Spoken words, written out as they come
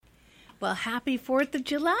Well, happy 4th of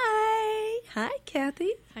July. Hi,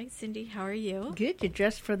 Kathy. Hi, Cindy. How are you? Good. You're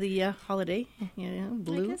dressed for the holiday.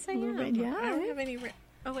 Blue. I guess I am. Red. Yeah. I don't have any red.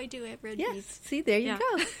 Oh, I do have red Yes. beads. See, there you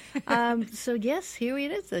go. So, yes, here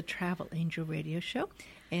it is, the Travel Angel Radio Show.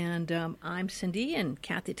 And I'm Cindy, and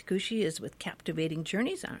Kathy Takushi is with Captivating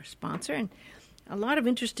Journeys, our sponsor. And a lot of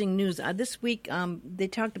interesting news. This week, they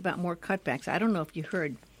talked about more cutbacks. I don't know if you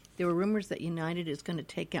heard. There were rumors that United is going to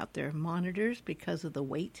take out their monitors because of the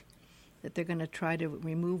weight, that they're going to try to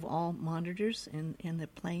remove all monitors in the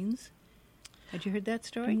planes. Had you heard that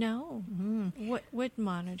story? No. Mm-hmm. What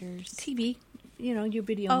monitors? TV, your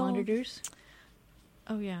video monitors.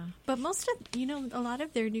 Oh, yeah. But most of, a lot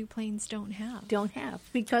of their new planes don't have.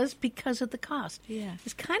 Because of the cost. Yeah.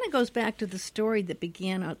 This kind of goes back to the story that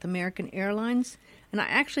began at American Airlines. And I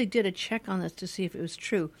actually did a check on this to see if it was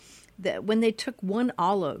true. That when they took one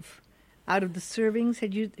olive out of the servings,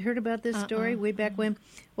 had you heard about this story way back when?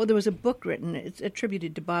 Well, there was a book written. It's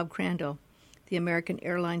attributed to Bob Crandall, the American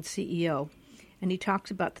Airlines CEO. And he talks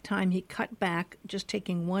about the time he cut back just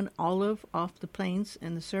taking one olive off the planes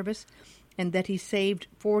and the service, and that he saved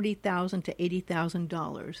 $40,000 to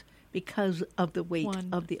 $80,000 because of the weight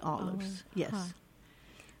of the olives. Yes. Huh.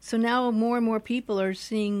 So now more and more people are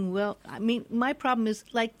seeing, my problem is,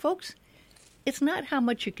 folks, it's not how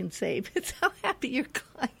much you can save. It's how happy your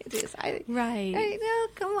client is. Right. I know,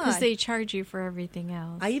 come on. Because they charge you for everything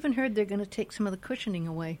else. I even heard they're going to take some of the cushioning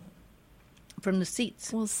away from the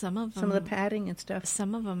seats. Well, some of them. Some of the padding and stuff.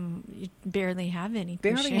 Some of them you barely have any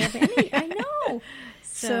Barely have any. I know.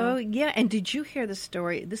 So, yeah. And did you hear the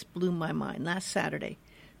story? This blew my mind. Last Saturday,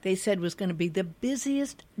 they said was going to be the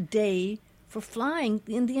busiest day for flying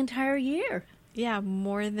in the entire year. Yeah,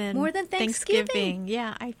 more than Thanksgiving.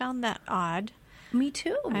 Yeah, I found that odd. Me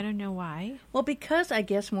too. I don't know why. Well, because I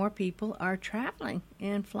guess more people are traveling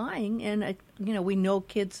and flying, and we know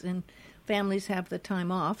kids and families have the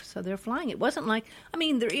time off, so they're flying. It wasn't like,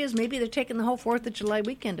 maybe they're taking the whole 4th of July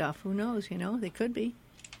weekend off. Who knows? They could be.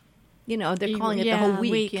 They're calling it the whole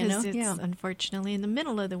week. Because it's unfortunately in the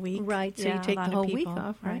middle of the week, right? So you take the whole week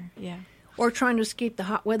off, right? Yeah. Or trying to escape the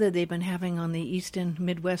hot weather they've been having on the East and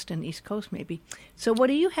Midwest and East Coast, maybe. So what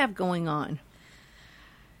do you have going on?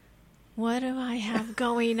 What do I have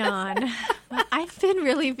going on? I've been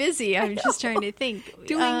really busy. I'm just trying to think.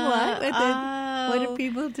 Doing what? What are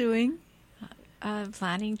people doing?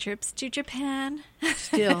 Planning trips to Japan.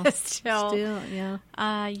 Still,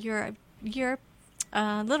 yeah. Europe,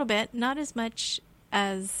 a little bit, not as much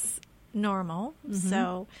as normal. Mm-hmm.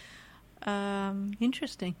 So,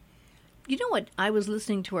 interesting. You know what? I was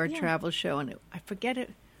listening to our travel show, and I forget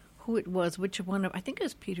who it was, which one I think it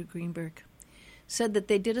was Peter Greenberg, said that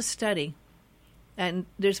they did a study, and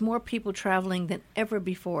there's more people traveling than ever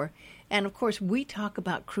before. And, of course, we talk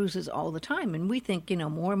about cruises all the time, and we think,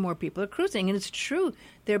 more and more people are cruising. And it's true.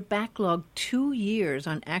 They're backlogged 2 years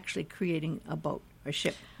on actually creating a boat or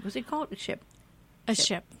ship. What's it called? A ship. A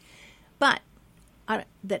ship. But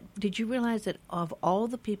did you realize that of all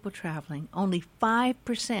the people traveling, only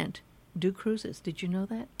 5% do cruises? Did you know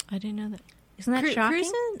that? I didn't know that. Isn't that shocking?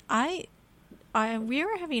 Cruises, we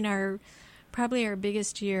are having probably our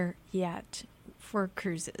biggest year yet for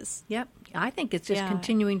cruises. Yep. I think it's just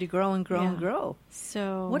continuing to grow and grow and grow.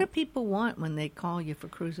 So, what do people want when they call you for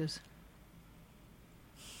cruises?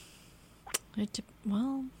 It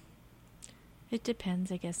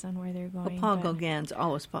depends, I guess, on where they're going. Paul Gauguin's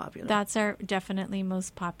always popular. That's our definitely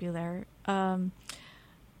most popular.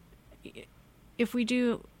 If we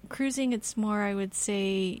do cruising, it's more, I would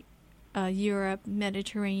say, Europe,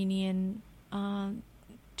 Mediterranean.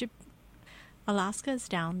 Alaska's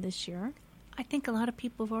down this year. I think a lot of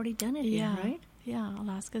people have already done it here, right? Yeah,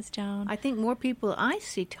 Alaska's down. I think more people I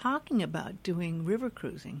see talking about doing river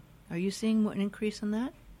cruising. Are you seeing an increase in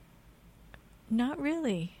that? Not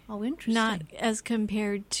really. Oh, interesting. Not as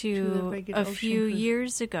compared to a few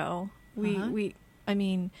years ago.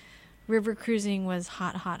 River cruising was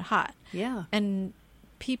hot. Yeah. And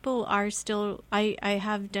people are still, I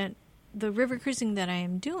have done, the river cruising that I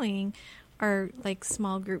am doing are like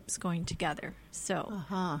small groups going together. So,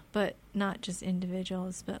 but not just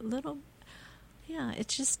individuals, but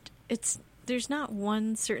there's not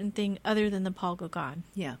one certain thing other than the Paul Gauguin.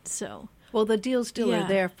 Yeah. So. Well, the deals still are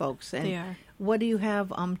there, folks. And they are. What do you have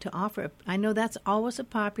to offer? I know that's always a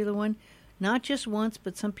popular one. Not just once,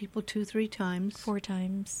 but some people 2-3 times. 4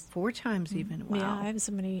 times. 4 times even. Wow. Yeah, I have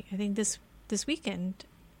somebody, I think this weekend,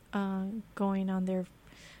 going on their,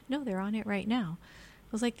 no, they're on it right now.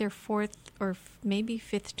 It was like their 4th or maybe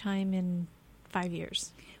 5th time in 5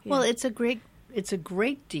 years. Yeah. Well, it's a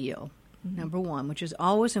great deal number one, which is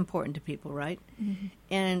always important to people, right? Mm-hmm.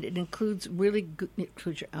 And it includes it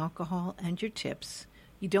includes your alcohol and your tips.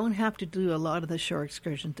 You don't have to do a lot of the shore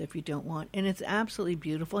excursions if you don't want. And it's absolutely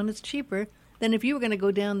beautiful, and it's cheaper than if you were going to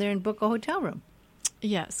go down there and book a hotel room.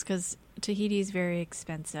 Yes, because Tahiti is very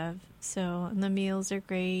expensive. So and the meals are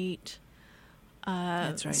great.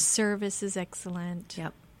 That's right. Service is excellent.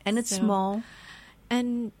 Yep. And it's small.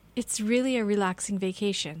 And it's really a relaxing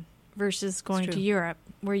vacation versus going to Europe,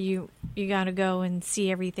 where you got to go and see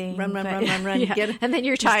everything. Run. Yeah. And then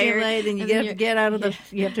you're tired. And you get out of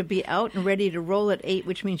you have to be out and ready to roll at 8,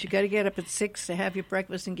 which means you got to get up at 6 to have your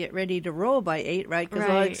breakfast and get ready to roll by 8, right? Because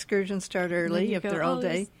all excursions start early if they're all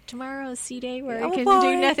day. Tomorrow a sea day where I can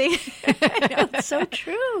do nothing. It's so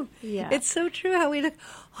true. Yeah. It's so true how we look,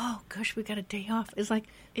 oh, gosh, we got a day off. It's like,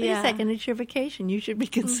 wait a second, it's your vacation. You should be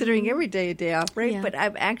considering every day a day off, right? Yeah. But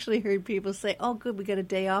I've actually heard people say, oh, good, we got a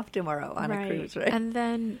day off tomorrow on a cruise, right?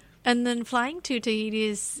 And then flying to Tahiti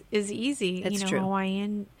is easy. It's true.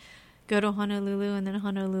 Hawaiian, go to Honolulu, and then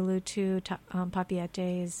Honolulu to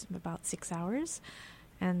Papeete is about 6 hours.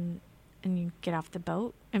 And you get off the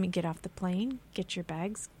plane, get your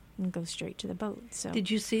bags, and go straight to the boat. So,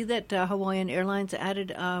 did you see that Hawaiian Airlines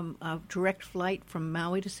added a direct flight from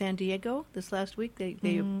Maui to San Diego this last week? They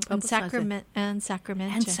and Sacramento. And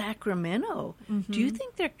Sacramento. Mm-hmm. Do you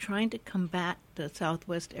think they're trying to combat the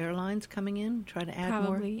Southwest Airlines coming in, try to add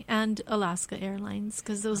more? Probably, and Alaska Airlines,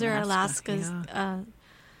 because those are Alaska's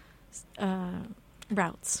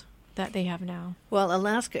routes that they have now. Well,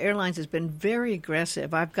 Alaska Airlines has been very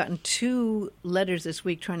aggressive. I've gotten 2 letters this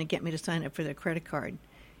week trying to get me to sign up for their credit card.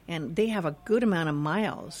 And they have a good amount of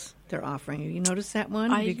miles they're offering you. You notice that one?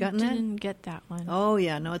 Have you gotten that? I didn't get that one. Oh,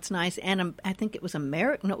 yeah. No, it's nice. And I think it was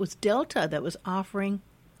it was Delta that was offering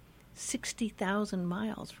 60,000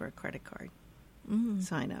 miles for a credit card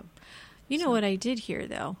sign up. You know what I did hear,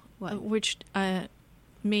 though, which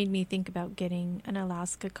made me think about getting an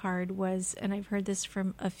Alaska card was, and I've heard this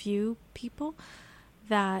from a few people,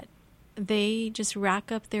 that they just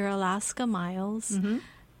rack up their Alaska miles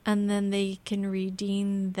and then they can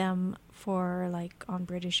redeem them for, like, on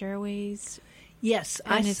British Airways. Yes,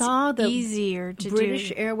 and I saw the easier to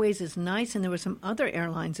British Airways is nice, and there were some other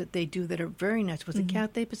airlines that they do that are very nice. Was it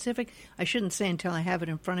Cathay Pacific? I shouldn't say until I have it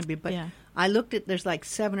in front of me, but I looked at, there's like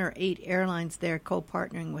 7 or 8 airlines they're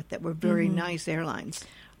co-partnering with that were very nice airlines.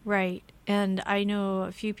 Right, and I know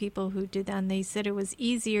a few people who did that, and they said it was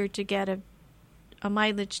easier to get a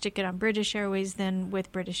mileage ticket on British Airways than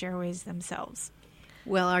with British Airways themselves.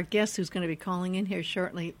 Well, our guest who's going to be calling in here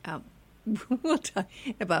shortly, we'll talk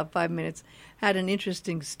in about 5 minutes, had an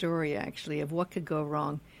interesting story, actually, of what could go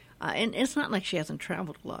wrong. And it's not like she hasn't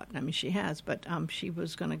traveled a lot. I mean, she has, but she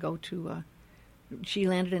was going to go to, she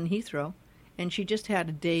landed in Heathrow, and she just had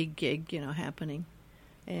a day gig, happening,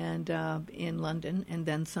 and in London, and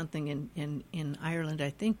then something in Ireland, I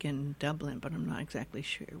think in Dublin, but I'm not exactly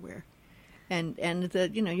sure where. And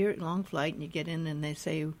you're at a long flight, and you get in, and they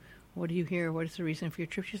say, what do you hear? What is the reason for your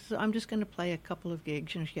trip? She says, I'm just going to play a couple of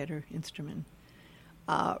gigs. She had her instrument.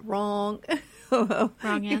 Wrong. Wrong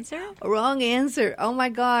answer? Wrong answer. Oh, my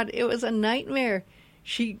God. It was a nightmare.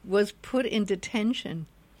 She was put in detention.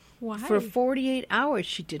 Why? For 48 hours.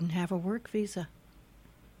 She didn't have a work visa.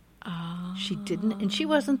 Oh. She didn't. And she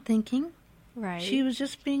wasn't thinking. Right. She was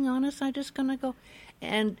just being honest. I'm just going to go.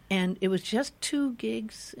 And it was just 2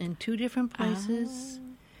 gigs in 2 different places. Oh.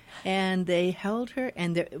 And they held her,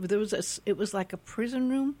 and it was like a prison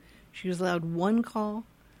room. She was allowed 1 call.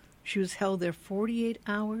 She was held there 48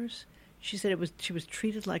 hours. She said she was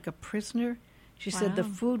treated like a prisoner. She said the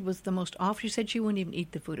food was the most awful. She said she wouldn't even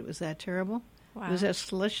eat the food. It was that terrible. Wow. It was a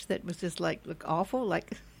slush that was just look awful,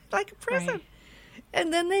 like a prison. Right.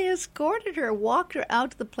 And then they escorted her, walked her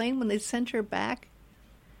out to the plane when they sent her back.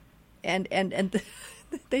 And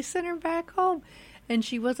they sent her back home. And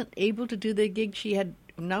she wasn't able to do the gig.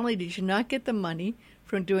 Not only did she not get the money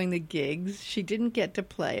from doing the gigs, she didn't get to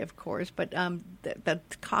play, of course, but the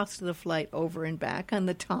cost of the flight over and back on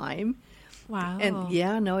the time. Wow. And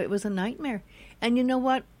it was a nightmare. And you know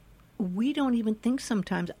what? We don't even think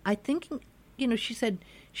sometimes. I think, she said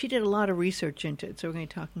she did a lot of research into it, so we're going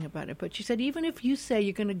to be talking about it. But she said even if you say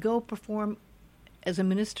you're going to go perform as a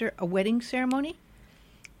minister a wedding ceremony,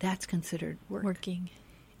 that's considered work. Working.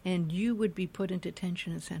 And you would be put in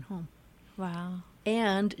detention and sent home. Wow.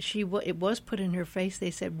 And it was put in her face.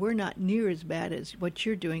 They said, we're not near as bad as what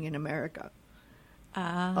you're doing in America. So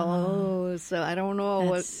I don't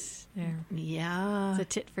know yeah. It's a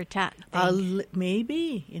tit for tat thing.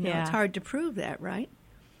 Maybe. It's hard to prove that, right?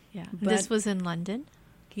 Yeah. This was in London?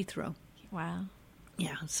 Heathrow. Wow.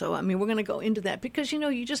 Yeah. So, we're going to go into that because,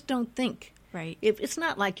 you just don't think. Right. It's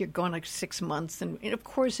not like you're going like 6 months. And of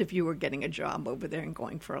course, if you were getting a job over there and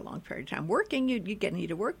going for a long period of time working, you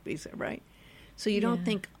need a work visa, right? So you don't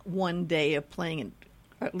think one day of playing in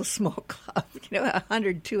a small club,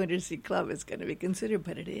 100, 200 seat club is going to be considered,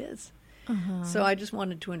 but it is. So I just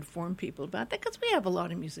wanted to inform people about that because we have a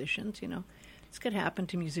lot of musicians, This could happen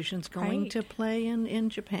to musicians going to play in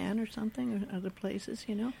Japan or something or other places,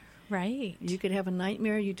 Right. You could have a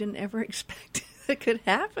nightmare you didn't ever expect that could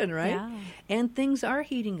happen, right? Yeah. And things are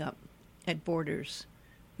heating up at borders.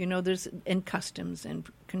 There's and customs and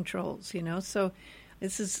controls, So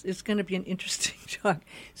it's going to be an interesting talk.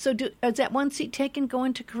 So is that one seat taken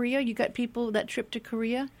going to Korea? You got people that trip to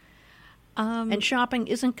Korea? And shopping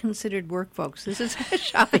isn't considered work, folks. This is a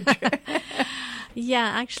shopping trip. Yeah,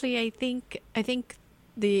 actually, I think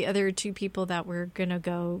the other two people that were gonna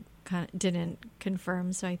go didn't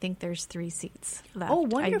confirm, so I think there's 3 seats left. Oh,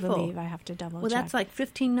 wonderful! I believe I have to double check. Well, that's like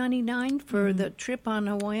 $15.99 for the trip on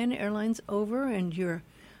Hawaiian Airlines over, and it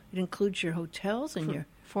includes your hotels and your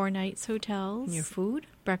 4 nights hotels and your food,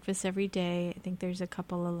 breakfast every day. I think there's a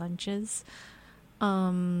couple of lunches,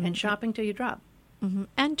 and shopping till you drop. Mm-hmm.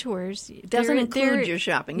 And tours. It doesn't include your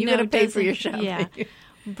shopping. You got to pay for your shopping. Yeah.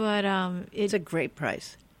 But it's a great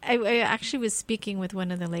price. I actually was speaking with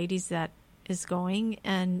one of the ladies that is going,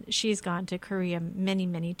 and she's gone to Korea many,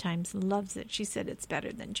 many times and loves it. She said it's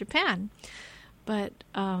better than Japan. But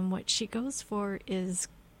what she goes for is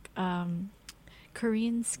Korean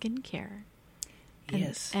skincare.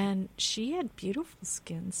 Yes. And she had beautiful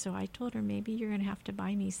skin, so I told her, maybe you're going to have to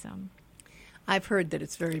buy me some. I've heard that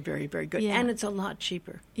it's very, very, very good. Yeah. And it's a lot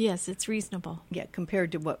cheaper. Yes, it's reasonable. Yeah,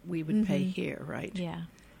 compared to what we would pay here, right? Yeah.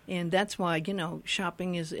 And that's why,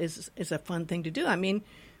 shopping is a fun thing to do. I mean,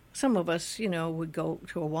 some of us, would go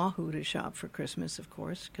to Oahu to shop for Christmas, of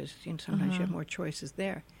course, because sometimes you have more choices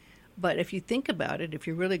there. But if you think about it, if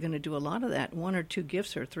you're really going to do a lot of that, 1 or 2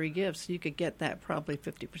 gifts or 3 gifts, you could get that probably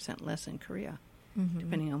 50% less in Korea,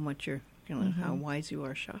 depending on what you're how wise you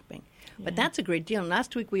are shopping. Yeah. But that's a great deal. And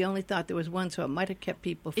last week we only thought there was one, so it might have kept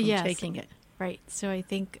people from taking it. Right. So I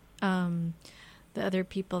think the other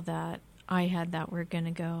people that I had that were going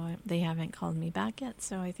to go, they haven't called me back yet.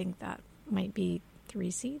 So I think that might be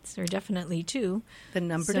 3 seats, or definitely 2. The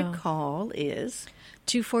number to call is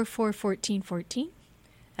 244-1414.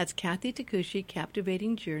 That's Kathy Takushi,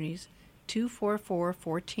 Captivating Journeys,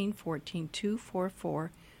 244-1414,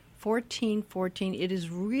 244-1414. It is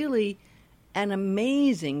really an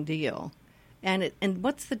amazing deal. And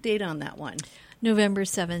what's the date on that one? November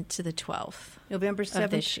 7th to the 12th. November 7th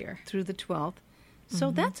of this year. Through the 12th.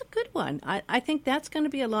 So that's a good one. I think that's going to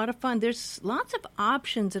be a lot of fun. There's lots of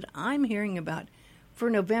options that I'm hearing about for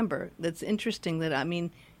November. That's interesting.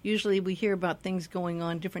 Usually we hear about things going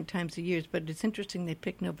on different times of years, but it's interesting they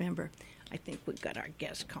picked November. I think we've got our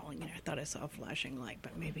guest calling in. I thought I saw a flashing light,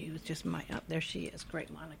 but maybe it was just there she is. Great,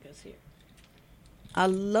 Monica's here.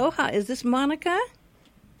 Aloha. Is this Monika?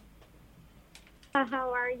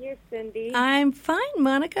 How are you, Cindy? I'm fine,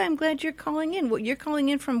 Monika. I'm glad you're calling in. Well, you're calling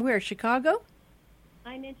in from where? Chicago?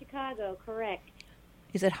 I'm in Chicago, correct.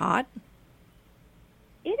 Is it hot?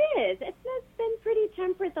 It is. It's been pretty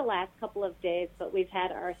temperate the last couple of days, but we've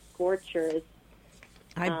had our scorchers.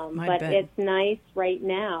 I but bet. It's nice right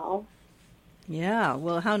now. Yeah,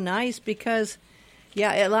 well, how nice, because,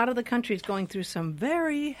 a lot of the country is going through some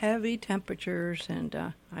very heavy temperatures,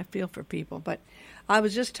 and I feel for people. But I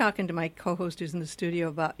was just talking to my co-host who's in the studio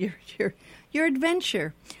about your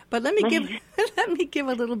adventure. But let me give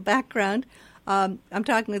a little background. I'm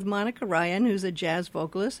talking with Monika Ryan, who's a jazz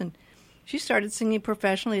vocalist, and she started singing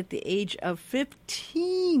professionally at the age of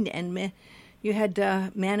 15, and you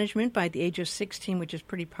had management by the age of 16, which is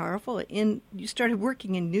pretty powerful. You started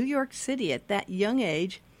working in New York City at that young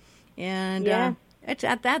age, and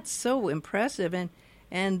that's so impressive.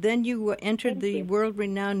 And then you entered the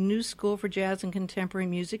world-renowned New School for Jazz and Contemporary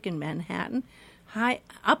Music in Manhattan.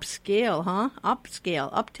 Upscale, huh?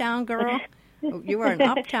 Uptown girl. You are an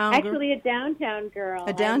uptown girl. Actually, a downtown girl.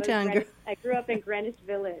 A downtown girl. I grew up in Greenwich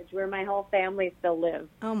Village, where my whole family still lives.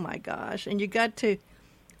 Oh, my gosh. And you got to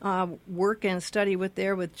work and study with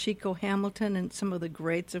Chico Hamilton and some of the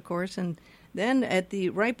greats, of course. And then at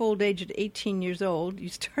the ripe old age of 18 years old, you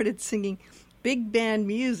started singing big band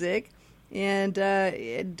music and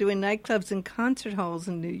doing nightclubs and concert halls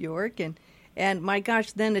in New York. And my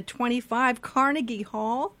gosh, then at 25, Carnegie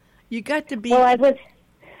Hall, you got to be... Well,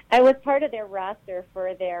 I was part of their roster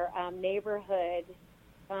for their neighborhood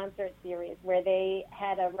concert series, where they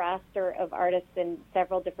had a roster of artists in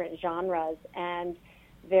several different genres, and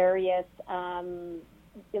various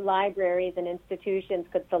libraries and institutions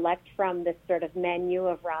could select from this sort of menu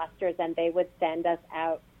of rosters, and they would send us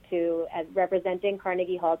out to, as representing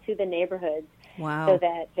Carnegie Hall, to the neighborhoods. Wow. So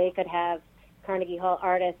that they could have Carnegie Hall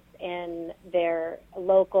artists in their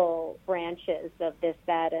local branches of this,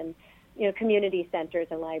 that, and community centers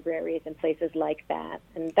and libraries and places like that.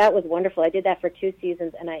 And that was wonderful. I did that for 2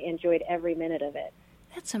 seasons, and I enjoyed every minute of it.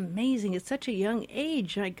 That's amazing. It's such a young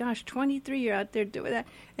age. My gosh, 23, you're out there doing that.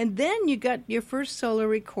 And then you got your first solo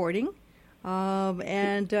recording,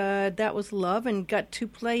 and that was Love, and got to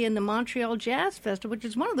play in the Montreal Jazz Festival, which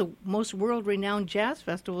is one of the most world-renowned jazz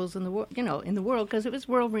festivals in the world. In the world, because if it was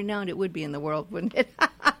world-renowned, it would be in the world, wouldn't it?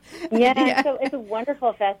 Yeah. So it's a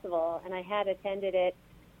wonderful festival, and I had attended it,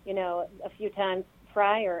 a few times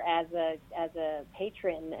prior as a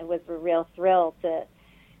patron. It was a real thrill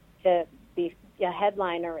to be a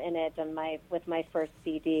headliner in it, and with my first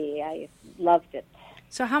CD. I loved it.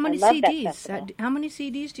 So how many CDs? How many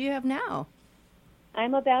CDs do you have now?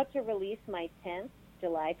 I'm about to release my 10th,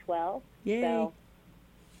 July 12th. Yay. So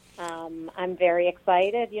I'm very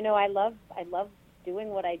excited. I love doing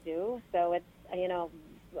what I do. So it's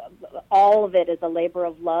all of it is a labor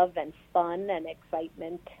of love and fun and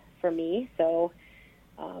excitement for me. So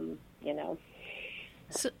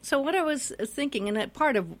So what I was thinking, and that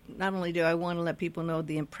part of, not only do I want to let people know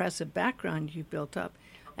the impressive background you've built up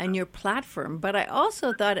and your platform, but I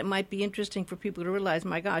also thought it might be interesting for people to realize,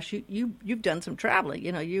 my gosh, you've done some traveling.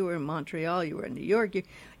 You were in Montreal, you were in New York,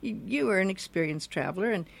 you were an experienced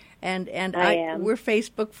traveler, and we're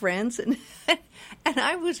Facebook friends, and and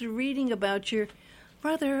I was reading about your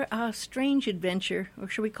rather strange adventure, or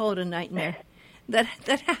should we call it a nightmare, that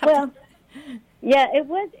happened. Well, yeah, it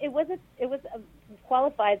was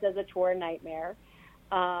qualifies as a tour nightmare,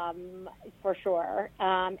 for sure,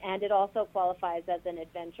 and it also qualifies as an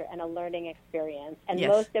adventure and a learning experience. And yes.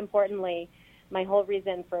 Most importantly, my whole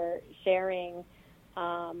reason for sharing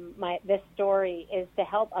this story is to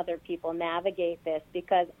help other people navigate this,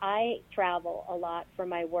 because I travel a lot for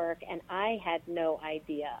my work, and I had no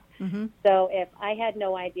idea. Mm-hmm. So if I had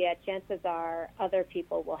no idea, chances are other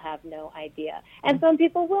people will have no idea. And some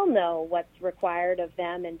people will know what's required of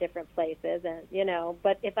them in different places, and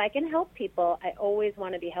but if I can help people, I always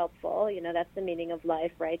want to be helpful. That's the meaning of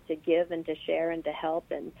life, right? To give and to share and to help,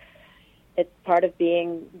 and it's part of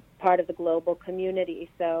being part of the global community.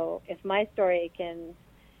 So if my story can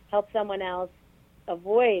help someone else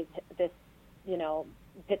avoid this,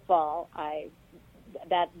 pitfall,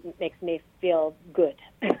 that makes me feel good.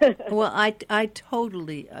 Well, I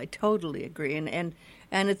totally agree, and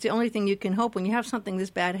it's the only thing you can hope when you have something this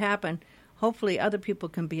bad happen. Hopefully, other people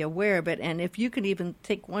can be aware of it, and if you can even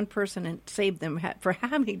take one person and save them for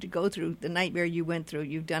having to go through the nightmare you went through,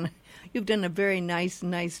 you've done a very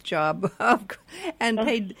nice job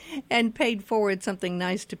and paid forward something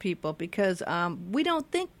nice to people, because we don't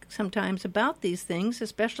think sometimes about these things,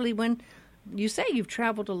 especially when you say you've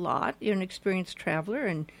traveled a lot. You're an experienced traveler,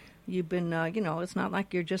 and you've been, it's not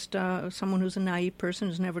like you're just someone who's a naive person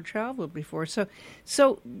who's never traveled before. So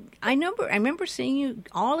I remember seeing you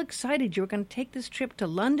all excited. You were going to take this trip to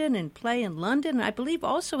London and play in London. I believe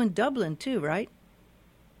also in Dublin too, right?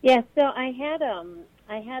 Yes. Yeah, so I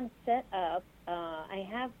had set up.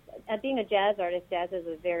 Being a jazz artist, jazz is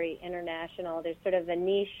a very international. There's sort of a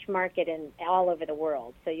niche market in all over the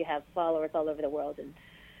world. So you have followers all over the world, and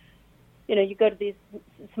you go to these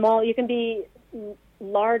small. You can be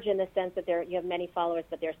large in the sense that you have many followers,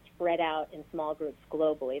 but they're spread out in small groups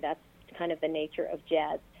globally. That's kind of the nature of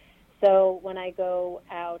jazz. So when I go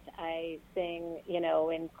out, I sing,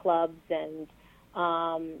 in clubs and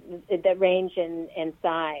that range in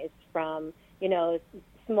size from,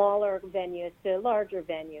 smaller venues to larger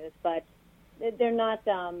venues, but they're not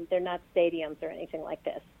stadiums or anything like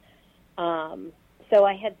this. So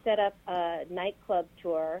I had set up a nightclub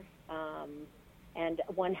tour and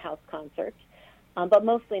one house concert. But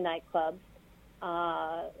mostly nightclubs.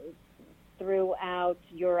 Throughout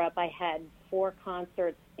Europe, I had 4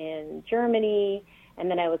 concerts in Germany, and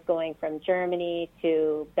then I was going from Germany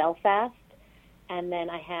to Belfast, and then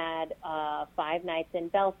I had 5 nights in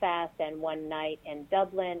Belfast and 1 night in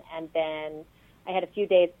Dublin, and then I had a few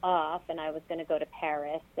days off, and I was going to go to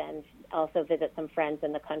Paris and also visit some friends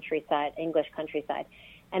in the countryside, English countryside.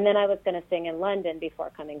 And then I was going to sing in London before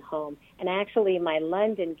coming home. And actually, my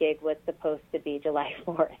London gig was supposed to be July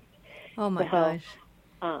 4th. Oh, my gosh.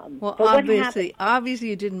 Well, obviously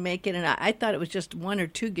you didn't make it. And I thought it was just 1 or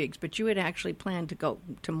 2 gigs, but you had actually planned to go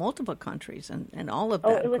to multiple countries and all of that.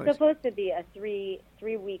 Oh, it was supposed to be a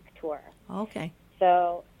three-week tour. Okay.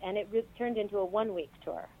 So, and it turned into a 1-week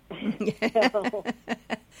tour. So,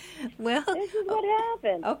 well, this is what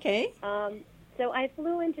happened. Okay. So I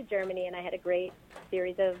flew into Germany, and I had a great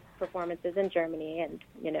series of performances in Germany, and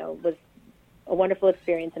was a wonderful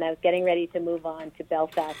experience, and I was getting ready to move on to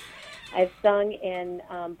Belfast. I've sung in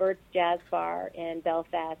Bert's Jazz Bar in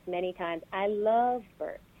Belfast many times. I love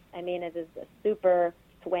Bert's. I mean, it is a super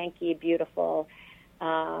swanky, beautiful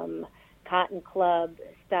cotton club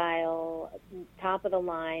style,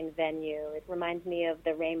 top-of-the-line venue. It reminds me of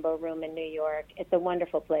the Rainbow Room in New York. It's a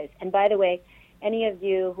wonderful place. And by the way, any of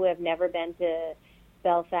you who have never been to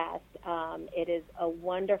Belfast, it is a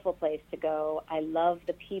wonderful place to go. I love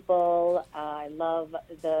the people. I love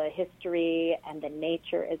the history, and the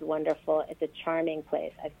nature is wonderful. It's a charming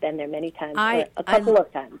place. I've been there many times, a couple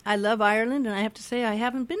of times. I love Ireland, and I have to say I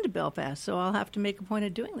haven't been to Belfast, so I'll have to make a point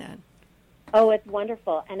of doing that. Oh, it's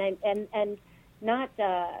wonderful, and not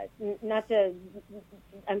to.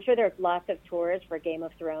 I'm sure there's lots of tours for Game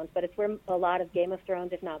of Thrones, but it's where a lot of Game of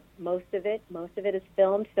Thrones, if not most of it is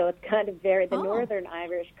filmed. So it's kind of very the Northern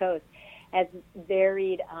Irish coast has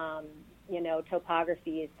varied,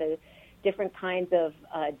 topographies, the different kinds of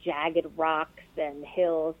jagged rocks and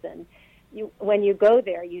hills, and when you go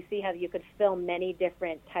there, you see how you could film many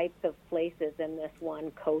different types of places in this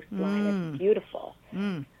one coastline. It's beautiful.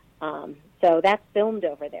 So that's filmed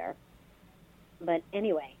over there. But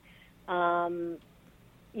anyway, so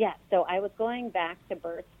I was going back to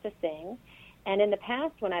Bert's to sing. And in the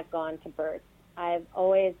past when I've gone to Bert's, I've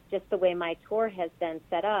always, just the way my tour has been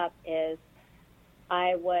set up is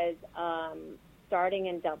I was starting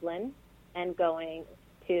in Dublin and going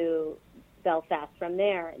to Belfast from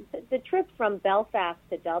there. The trip from Belfast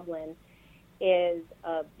to Dublin is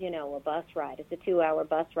a bus ride. It's a 2-hour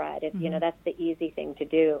bus ride. That's the easy thing to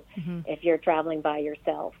do if you're traveling by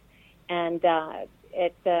yourself. And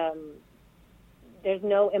there's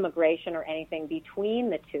no immigration or anything between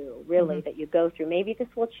the two, really, that you go through. Maybe this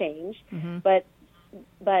will change, but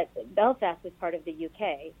Belfast is part of the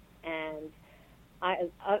UK, and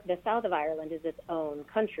the south of Ireland is its own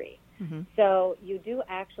country. So you do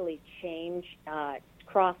actually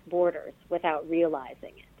cross borders without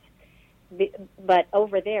realizing it. But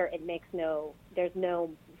over there, there's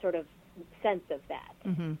no sort of sense of that.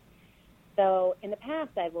 So in the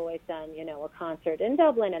past, I've always done, a concert in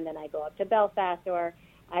Dublin, and then I go up to Belfast, or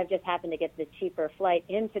I've just happened to get the cheaper flight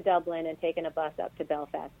into Dublin and taken a bus up to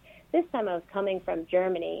Belfast. This time I was coming from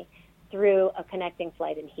Germany through a connecting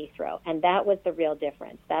flight in Heathrow, and that was the real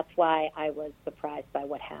difference. That's why I was surprised by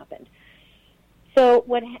what happened. So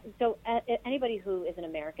anybody who is an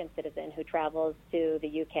American citizen who travels to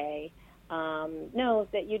the UK knows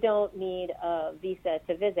that you don't need a visa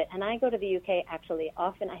to visit. And I go to the UK actually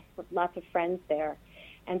often. I have lots of friends there.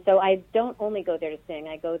 And so I don't only go there to sing.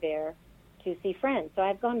 I go there to see friends. So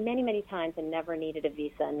I've gone many, many times and never needed a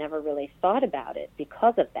visa and never really thought about it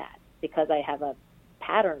because of that, because I have a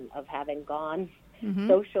pattern of having gone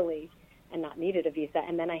socially and not needed a visa.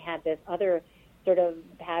 And then I had this other sort of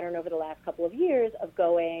pattern over the last couple of years of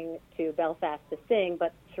going to Belfast to sing,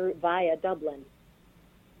 but via Dublin.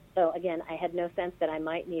 So, again, I had no sense that I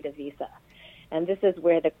might need a visa. And this is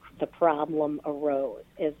where the problem arose,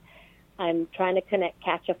 is I'm trying to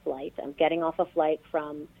catch a flight. I'm getting off a flight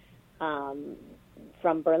from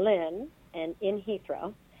Berlin and in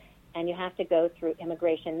Heathrow, and you have to go through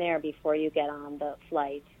immigration there before you get on the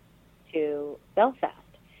flight to Belfast.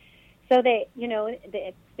 So the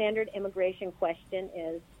standard immigration question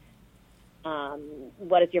is,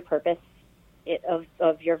 what is your purpose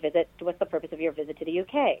of your visit? What's the purpose of your visit to the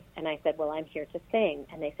UK? And I said, well, I'm here to sing.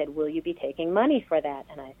 And they said, will you be taking money for that?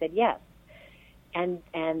 And I said, yes. And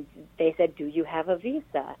they said, do you have a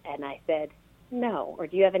visa? And I said, no. Or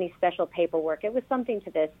do you have any special paperwork? It was something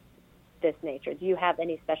to this nature. Do you have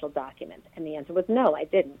any special document? And the answer was no, I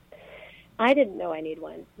didn't. I didn't know I needed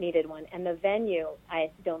one. And the venue,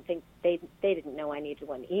 I don't think they didn't know I needed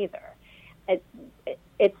one either.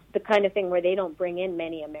 It's the kind of thing where they don't bring in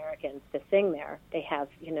many Americans to sing there. They have,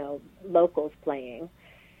 locals playing.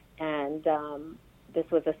 And this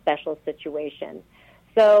was a special situation.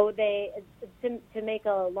 So to make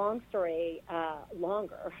a long story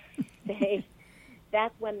longer,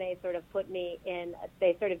 that's when they sort of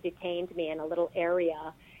they sort of detained me in a little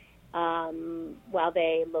area while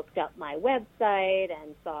they looked up my website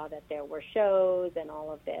and saw that there were shows and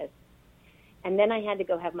all of this. And then I had to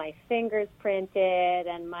go have my fingers printed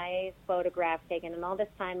and my photograph taken. And all this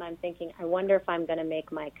time I'm thinking, I wonder if I'm going to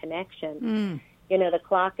make my connection. The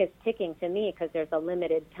clock is ticking to me because there's a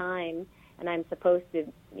limited time. And I'm supposed to,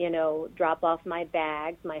 drop off my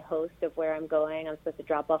bags, my host of where I'm going. I'm supposed to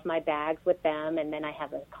drop off my bags with them. And then I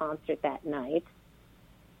have a concert that night.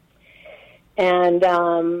 And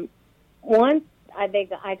once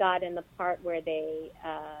I got in the part where they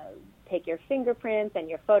take your fingerprints and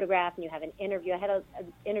your photograph, and you have an interview. I had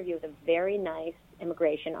an interview with a very nice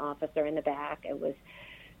immigration officer in the back. It was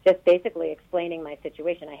just basically explaining my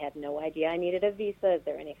situation. I had no idea I needed a visa. Is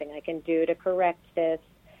there anything I can do to correct this?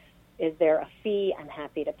 Is there a fee? I'm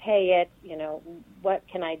happy to pay it. You know, what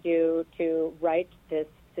can I do to right this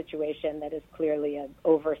situation that is clearly an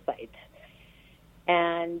oversight?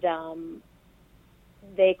 And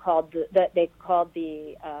they called the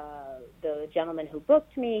gentleman who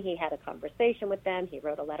booked me. He had a conversation with them. He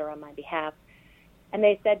wrote a letter on my behalf. And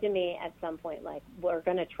they said to me at some point, like, we're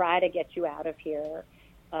going to try to get you out of here.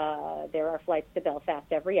 There are flights to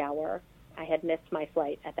Belfast every hour. I had missed my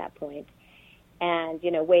flight at that point. And, you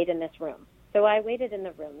know, wait in this room. So I waited in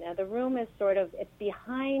the room. Now, the room is sort of, it's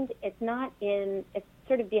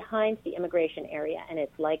sort of behind the immigration area, and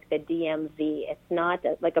it's like the DMV. It's not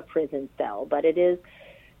like a prison cell, but it is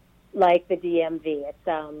like the DMV. It's,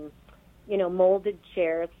 you know, molded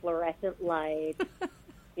chairs, fluorescent lights,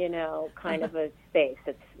 you know, kind of a space.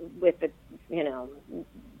 It's with the, you know,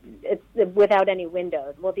 it's without any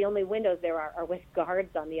windows. Well, the only windows there are with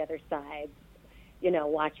guards on the other side, you know,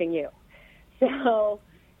 watching you. So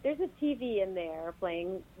there's a TV in there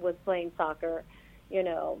playing soccer, you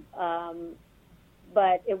know,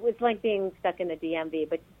 but it was like being stuck in the DMV,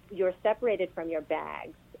 but you're separated from your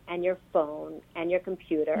bags and your phone and your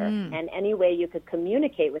computer and any way you could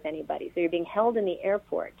communicate with anybody. So you're being held in the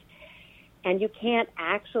airport, and you can't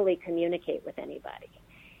actually communicate with anybody.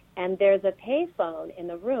 And there's a payphone in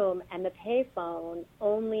the room, and the payphone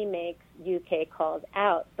only makes UK calls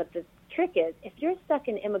out. But the trick is, if you're stuck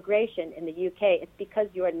in immigration in the UK, it's because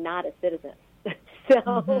you're not a citizen.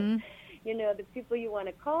 So, you know, the people you want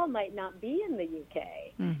to call might not be in the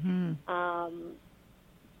UK.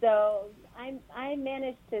 So I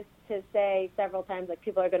managed to say several times, like,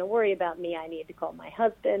 people are going to worry about me. I need to call my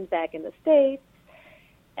husband back in the States.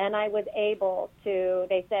 And I was able to,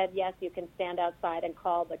 they said, yes, you can stand outside and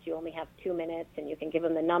call, but you only have 2 minutes, and you can give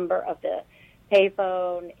them the number of the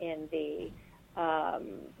payphone in the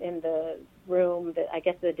room, I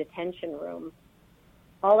guess the detention room.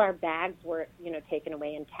 All our bags were, you know, taken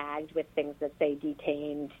away and tagged with things that say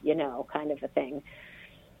detained, you know, kind of a thing.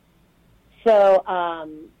 So,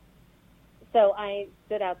 so I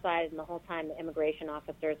stood outside, and the whole time the immigration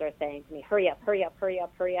officers are saying to me, hurry up, hurry up, hurry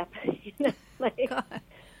up, hurry up. You know, like, God.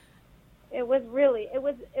 It was,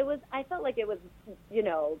 I felt like it was, you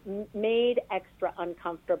know, made extra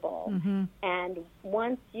uncomfortable. And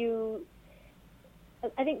once I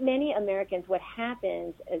think many Americans, what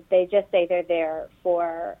happens is they just say they're there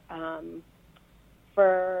for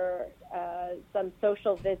some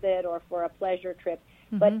social visit or for a pleasure trip.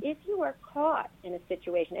 But if you are caught in a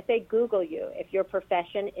situation, if they Google you, if your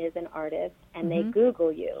profession is an artist and they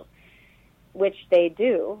Google you, which they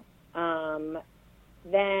do,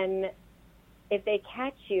 then if they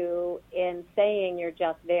catch you in saying you're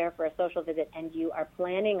just there for a social visit and you are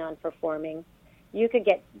planning on performing, you could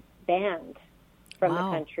get banned from the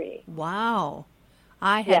country. Wow.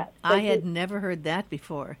 I had never heard that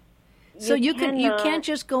before. So you can't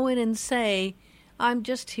just go in and say, I'm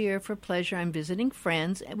just here for pleasure, I'm visiting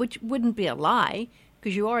friends, which wouldn't be a lie,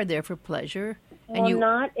 because you are there for pleasure. Well,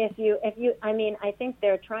 not if you. I mean, I think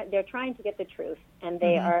they're trying to get the truth, and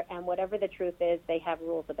they are, and whatever the truth is, they have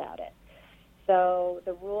rules about it. So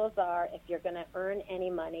the rules are, if you're going to earn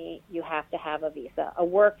any money, you have to have a visa, a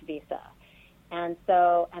work visa, and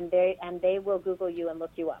so they will Google you and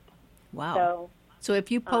look you up. Wow. So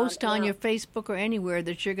if you post on your Facebook or anywhere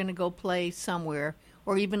that you're going to go play somewhere,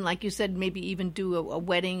 or even, like you said, maybe even do a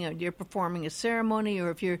wedding, or you're performing a ceremony, or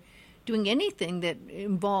if you're doing anything that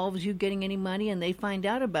involves you getting any money and they find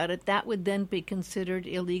out about it, that would then be considered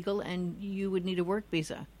illegal and you would need a work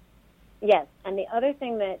visa. Yes, and the other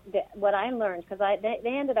thing that what I learned, because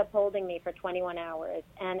they ended up holding me for 21 hours,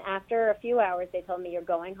 and after a few hours they told me, you're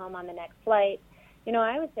going home on the next flight. You know,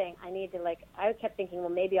 I was saying I kept thinking, well,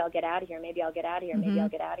 maybe I'll get out of here, maybe I'll get out of here, maybe I'll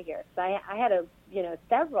get out of here. So I had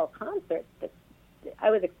several concerts that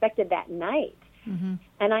I was expected that night.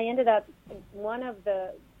 And I ended up, one of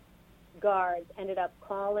the guards ended up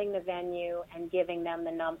calling the venue and giving them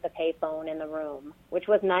the payphone in the room, which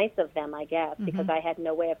was nice of them, I guess, because I had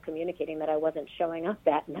no way of communicating that I wasn't showing up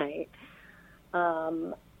that night.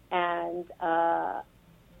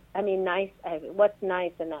 I mean, nice. What's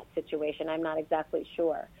nice in that situation? I'm not exactly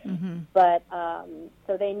sure. But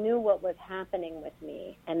so they knew what was happening with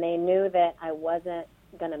me, and they knew that I wasn't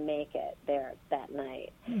going to make it there that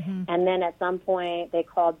night. And then at some point they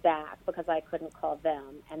called back because I couldn't call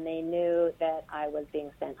them, and they knew that I was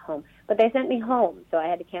being sent home. But they sent me home, so I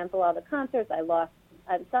had to cancel all the concerts. I lost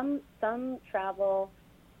some travel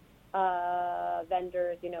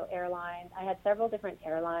vendors, you know, airlines. I had several different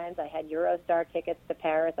airlines. I had Eurostar tickets to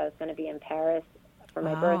Paris. I was going to be in Paris for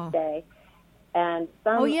my birthday. And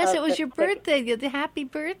oh, yes, it was your birthday. Happy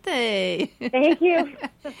birthday. Thank you.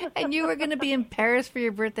 And you were going to be in Paris for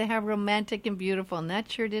your birthday. How romantic and beautiful. And that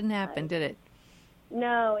sure didn't happen, did it?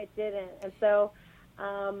 No, it didn't. And so,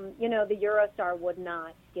 the Eurostar would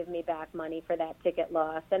not give me back money for that ticket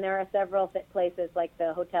loss. And there are several places, like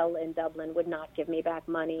the hotel in Dublin, would not give me back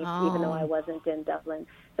money, even though I wasn't in Dublin.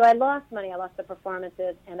 So I lost money. I lost the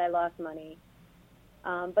performances, and I lost money.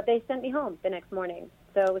 But they sent me home the next morning.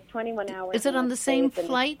 So it was 21 hours. Is it on the same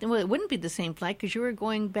flight? Well, it wouldn't be the same flight because you were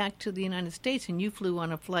going back to the United States and you flew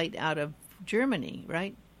on a flight out of Germany,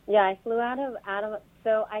 right? Yeah, I flew out of.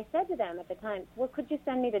 So I said to them at the time, well, could you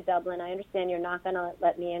send me to Dublin? I understand you're not going to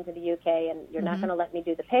let me into the UK and you're not going to let me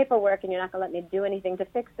do the paperwork and you're not going to let me do anything to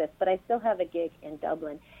fix this, but I still have a gig in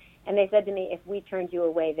Dublin. And they said to me, if we turned you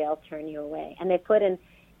away, they'll turn you away. And they put in,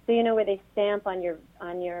 so you know where they stamp in your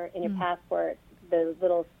passport, the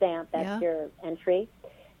little stamp, that's your entry.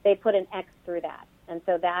 They put an X through that, and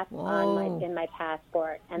so that's in my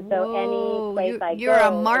passport. And so any place I go, you're a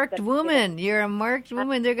marked woman. You're a marked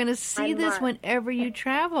woman. They're going to see this whenever you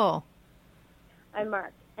travel. I'm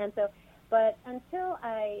marked, and so, but until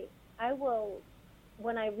I will,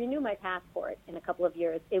 when I renew my passport in a couple of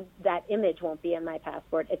years, that image won't be in my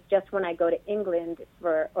passport. It's just when I go to England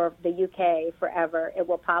or the UK forever, it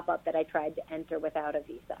will pop up that I tried to enter without a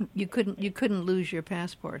visa. You couldn't lose your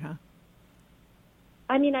passport, huh?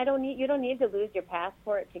 I mean, you don't need to lose your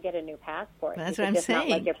passport to get a new passport. That's what I'm saying. Not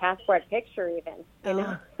like your passport picture, even. You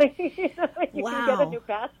know, you can get a new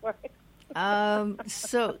passport.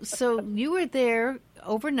 So you were there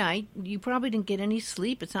overnight. You probably didn't get any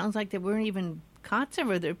sleep. It sounds like there weren't even cots ever.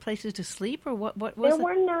 Were there places to sleep, or what was there? There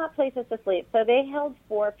were not places to sleep. So they held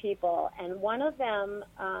 4 people, and one of them,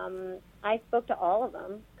 I spoke to all of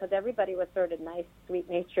them because everybody was sort of nice,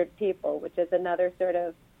 sweet-natured people, which is another sort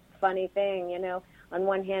of funny thing, you know. On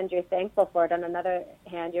one hand, you're thankful for it. On another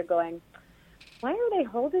hand, you're going, why are they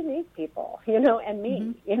holding these people, you know, and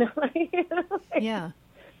me, you know? Yeah.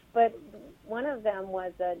 But one of them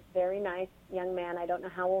was a very nice young man. I don't know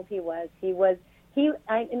how old he was.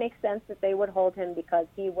 It makes sense that they would hold him because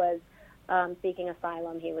he was seeking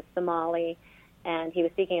asylum. He was Somali, and he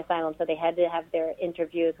was seeking asylum, so they had to have their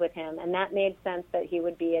interviews with him. And that made sense that he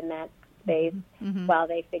would be in that space while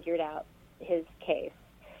they figured out his case.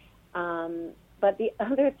 But the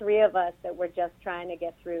other 3 of us that were just trying to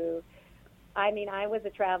get through, I mean, I was a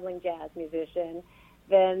traveling jazz musician.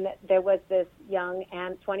 Then there was this young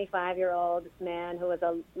 25-year-old man who was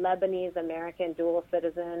a Lebanese-American dual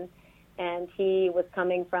citizen, and he was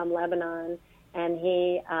coming from Lebanon, and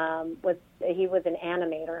he was an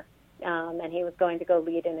animator, and he was going to go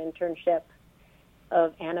lead an internship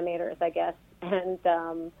of animators, I guess. And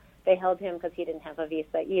they held him because he didn't have a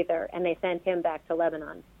visa either, and they sent him back to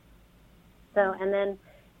Lebanon. So, and then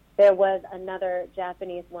there was another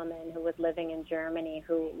Japanese woman who was living in Germany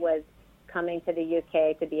who was coming to the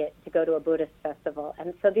UK to go to a Buddhist festival.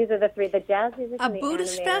 And so these are the 3, the jazz musician, the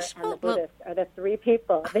Buddhist animator, festival? and the Buddhist are the 3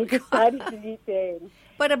 people. They decided to detain.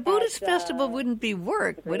 But a Buddhist festival wouldn't be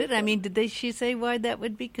work, would it? I mean, she say why that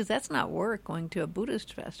would be? Because that's not work, going to a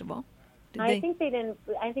Buddhist festival. I think they didn't.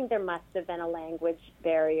 I think there must have been a language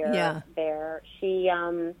barrier there.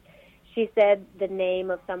 She said the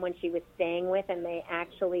name of someone she was staying with, and they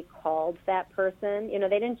actually called that person. You know,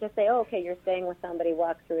 they didn't just say, oh, okay, you're staying with somebody,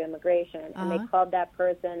 walk through immigration. And they called that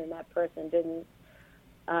person, and that person didn't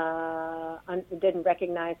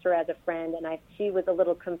recognize her as a friend, and she was a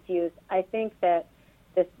little confused. I think that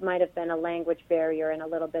this might have been a language barrier and a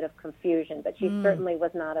little bit of confusion, but she certainly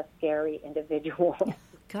was not a scary individual.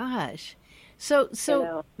 Gosh. So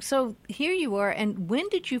here you are, and when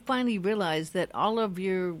did you finally realize that all of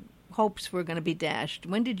your hopes were going to be dashed?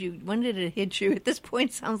 When did it hit you? At this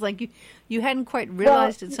point, sounds like you hadn't quite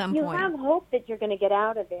realized at some point. You have hope that you're going to get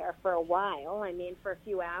out of there for a while. I mean, for a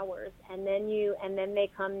few hours, and then they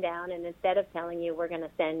come down, and instead of telling you we're going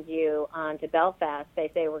to send you on to Belfast, they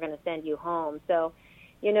say we're going to send you home. So,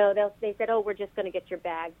 you know, they said, oh, we're just going to get your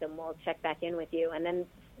bags and we'll check back in with you. And then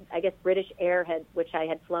I guess British Air which I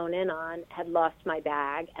had flown in on, had lost my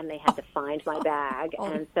bag, and they had to find my bag,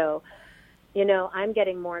 and so. You know, I'm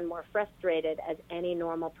getting more and more frustrated, as any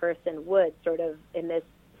normal person would, sort of in this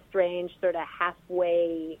strange sort of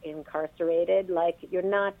halfway incarcerated. Like, you're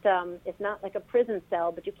not, it's not like a prison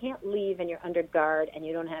cell, but you can't leave and you're under guard and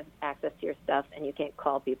you don't have access to your stuff and you can't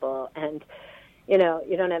call people and, you know,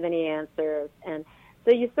 you don't have any answers. And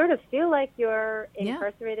So you sort of feel like you're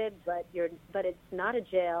incarcerated, but it's not a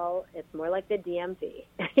jail. It's more like the DMV,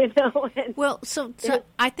 you know. And well, so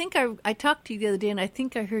I think I talked to you the other day, and I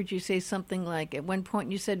think I heard you say something like at one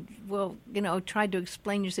point you said, well, you know, tried to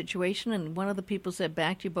explain your situation, and one of the people said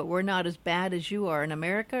back to you, but we're not as bad as you are in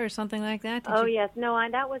America, or something like that. Yes, no,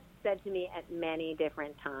 that was said to me at many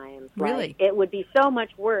different times. Really, like, it would be so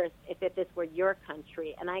much worse if this were your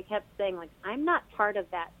country, and I kept saying, like, I'm not part of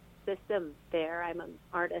that system there. I'm an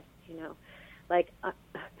artist, you know. Like,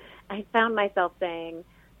 I found myself saying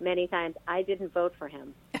many times, I didn't vote for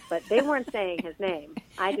him. But they weren't saying his name.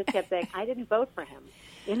 I just kept saying, I didn't vote for him.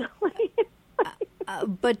 You know?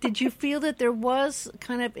 But did you feel that there was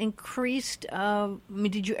kind of increased,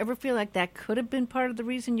 did you ever feel like that could have been part of the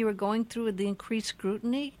reason you were going through the increased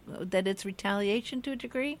scrutiny, that it's retaliation to a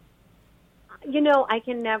degree? You know, I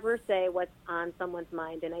can never say what's on someone's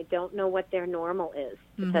mind, and I don't know what their normal is,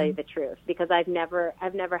 to tell you the truth, because I've never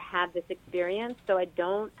had this experience, so I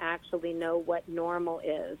don't actually know what normal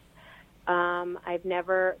is.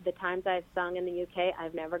 The times I've sung in the UK,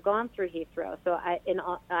 I've never gone through Heathrow, so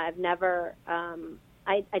I've never,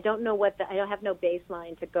 I don't know I don't have no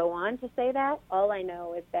baseline to go on to say that. All I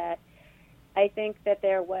know is that I think that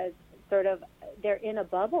there was they're in a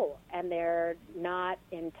bubble, and they're not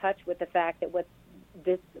in touch with the fact that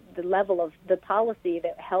the level of the policy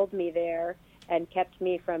that held me there and kept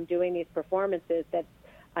me from doing these performances that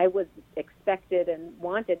I was expected and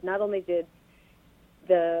wanted. Not only did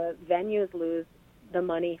the venues lose the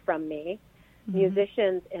money from me,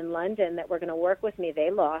 musicians in London that were going to work with me,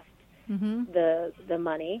 they lost the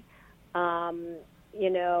money. You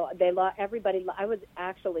know, they lost everybody. I was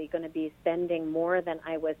actually going to be spending more than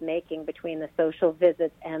I was making between the social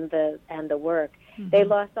visits and the work. They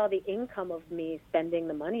lost all the income of me spending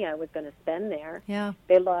the money I was going to spend there. Yeah.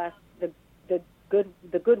 They lost the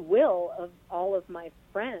goodwill of all of my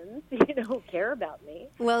friends, you know, who care about me.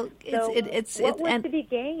 Well, what was to be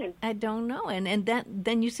gained? I don't know. And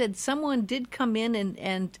then you said someone did come in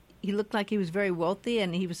and he looked like he was very wealthy,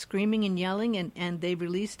 and he was screaming and yelling, and they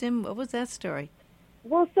released him. What was that story?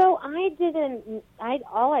 Well, so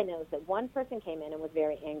all I know is that one person came in and was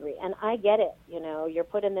very angry, and I get it. You know, you're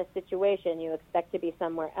put in this situation, you expect to be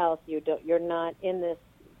somewhere else. You're not in this,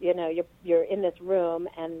 you know, you're in this room,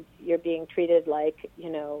 and you're being treated like, you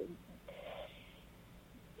know,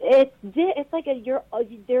 it's like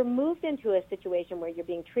they're moved into a situation where you're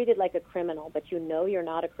being treated like a criminal, but you know you're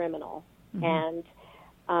not a criminal, and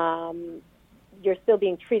you're still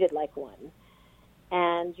being treated like one.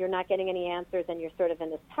 And you're not getting any answers, and you're sort of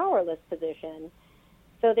in this powerless position.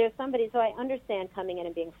 So there's somebody, so I understand coming in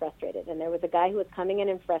and being frustrated. And there was a guy who was coming in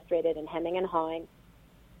and frustrated and hemming and hawing.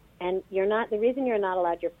 And the reason you're not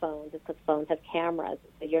allowed your phones is because phones have cameras.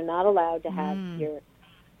 So you're not allowed to have your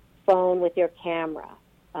phone with your camera.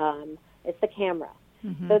 It's the camera.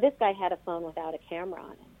 So this guy had a phone without a camera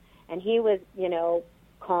on it. And he was, you know,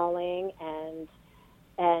 calling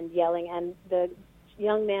and yelling. And the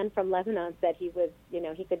young man from Lebanon said he was, you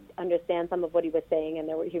know, he could understand some of what he was saying, and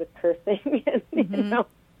he was cursing, and, you know.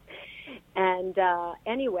 And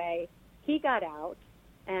anyway, he got out,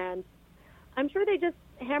 and I'm sure they just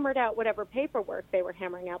hammered out whatever paperwork they were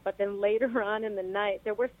hammering out. But then later on in the night,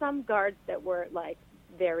 there were some guards that were, like,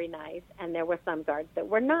 very nice, and there were some guards that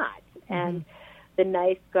were not. And the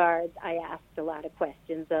nice guards I asked a lot of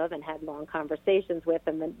questions of and had long conversations with,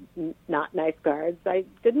 and the not nice guards I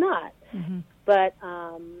did not. But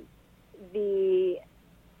the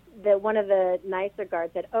one of the nicer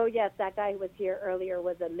guards said, "Oh yes, that guy who was here earlier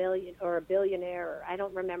was a billionaire." Or I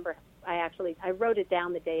don't remember. I wrote it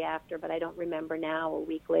down the day after, but I don't remember now, a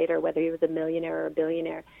week later, whether he was a millionaire or a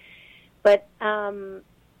billionaire. But to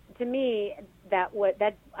me,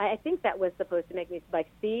 I think that was supposed to make me like,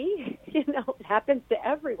 see, you know, it happens to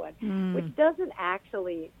everyone, which doesn't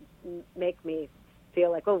actually make me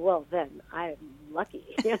feel like, oh, well, then I'm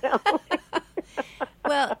lucky, you know.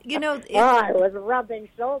 Well, you know, I was rubbing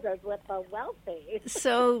shoulders with the wealthy.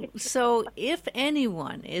 So if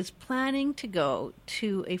anyone is planning to go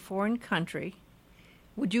to a foreign country,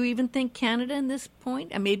 would you even think Canada in this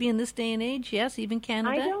point? And maybe in this day and age, yes, even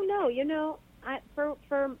Canada? I don't know. You know,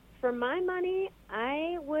 for my money,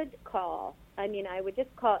 I would call. I mean, I would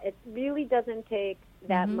just call. It really doesn't take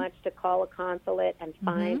that much to call a consulate and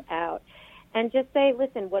find out. And just say,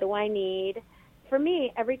 listen, what do I need? For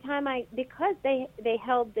me, every time because they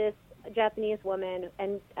held this Japanese woman,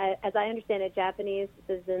 and as I understand it, Japanese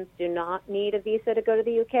citizens do not need a visa to go to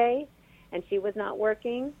the UK, and she was not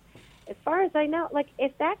working. As far as I know, like,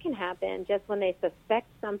 if that can happen just when they suspect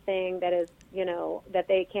something that is, you know, that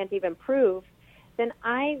they can't even prove, then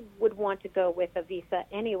I would want to go with a visa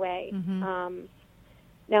anyway.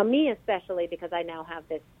 Now, me especially, because I now have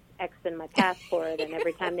this X in my passport, and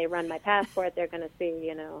every time they run my passport, they're going to see,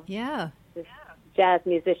 you know, this jazz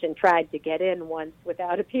musician tried to get in once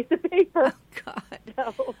without a piece of paper. Oh, God.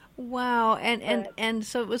 So, wow. And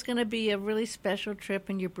so it was going to be a really special trip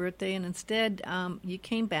on your birthday, and instead you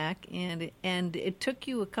came back, and it took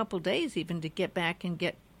you a couple days even to get back and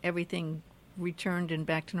get everything returned and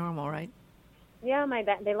back to normal, right? Yeah,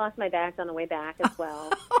 they lost my bags on the way back as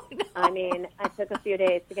well. Oh, no. I mean, I took a few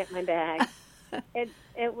days to get my bag.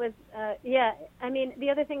 It was, yeah. I mean, the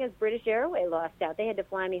other thing is British Airways lost out. They had to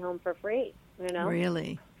fly me home for free, you know?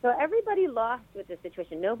 Really? So everybody lost with this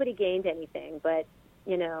situation. Nobody gained anything, but,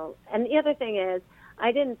 you know, and the other thing is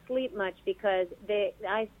I didn't sleep much because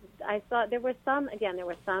I saw there were some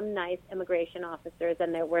nice immigration officers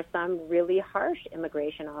and there were some really harsh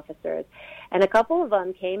immigration officers. And a couple of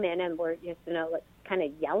them came in and were just, you know, like, kind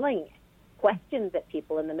of yelling questions at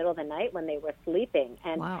people in the middle of the night when they were sleeping.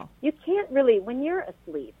 And you can't really, when you're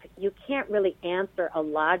asleep, you can't really answer a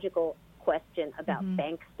logical question about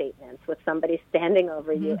bank statements with somebody standing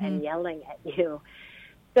over you and yelling at you.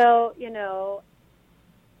 So, you know,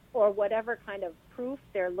 or whatever kind of proof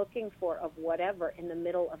they're looking for of whatever in the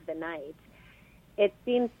middle of the night, it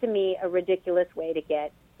seems to me a ridiculous way to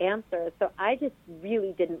get answers. So I just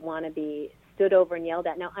really didn't want to be stood over and yelled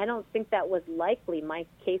at. Now, I don't think that was likely. My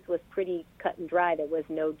case was pretty cut and dry. There was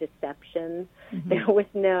no deception. There was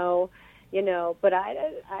no, you know, but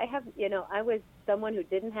I have, you know, I was someone who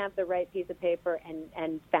didn't have the right piece of paper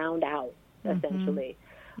and found out, essentially.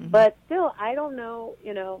 But still, I don't know,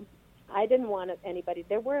 you know, I didn't want anybody.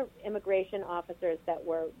 There were immigration officers that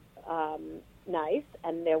were nice,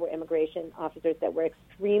 and there were immigration officers that were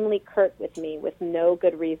extremely curt with me with no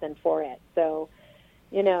good reason for it. So,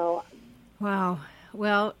 you know. Wow.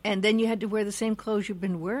 Well, and then you had to wear the same clothes you've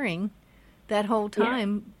been wearing that whole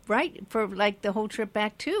time, right? For like the whole trip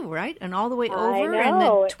back too, right? And all the way over and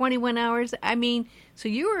the 21 hours. I mean, so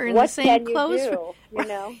you were in the same clothes. You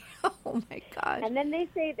know? Oh my gosh. And then they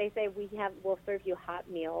say we'll serve you hot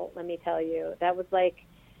meal. Let me tell you, that was like,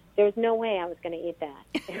 there's no way I was going to eat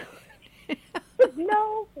that. There's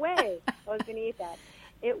no way I was going to eat that.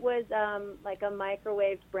 It was like a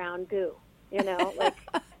microwaved brown goo, you know, like.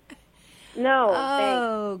 No.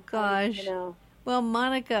 Oh gosh. You know. Well,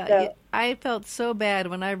 Monika, I felt so bad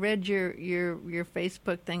when I read your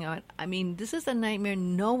Facebook thing. I mean, this is a nightmare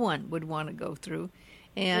no one would want to go through.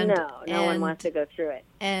 And no one wants to go through it.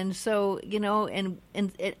 And so, you know, and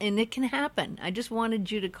it can happen. I just wanted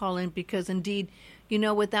you to call in because, indeed, you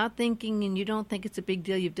know, without thinking, and you don't think it's a big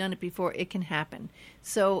deal, you've done it before, it can happen.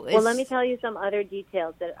 So, well, let me tell you some other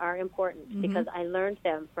details that are important because I learned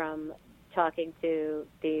them from talking to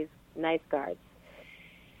these nice guards.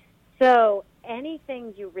 So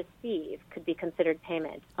anything you receive could be considered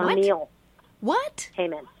payment. What? A meal. What?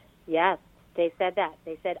 Payment. Yes, they said that.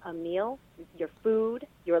 They said a meal, your food,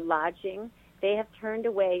 your lodging. They have turned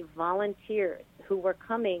away volunteers who were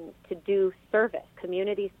coming to do service,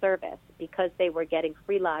 community service, because they were getting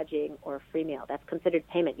free lodging or a free meal. That's considered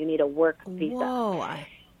payment. You need a work visa. Whoa.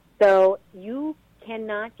 So you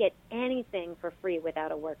cannot get anything for free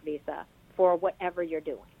without a work visa for whatever you're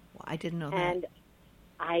doing. Well, I didn't know that. And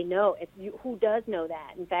I know. Who does know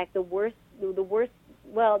that? In fact, the worst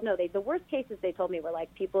cases they told me were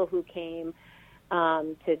like people who came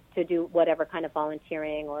to do whatever kind of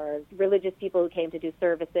volunteering, or religious people who came to do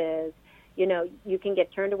services. You know, you can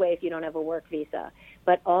get turned away if you don't have a work visa.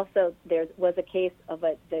 But also there was a case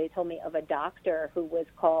they told me of a doctor who was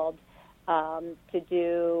called to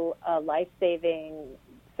do a life-saving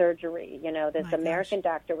surgery. You know, this American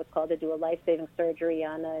doctor was called to do a life-saving surgery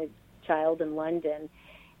on a child in London,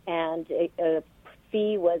 and a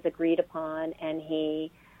fee was agreed upon, and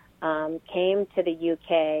he came to the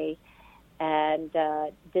UK and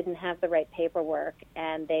didn't have the right paperwork,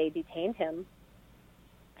 and they detained him.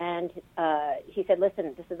 And he said,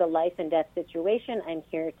 listen, this is a life and death situation. I'm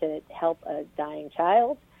here to help a dying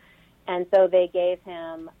child. And so they gave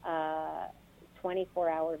him a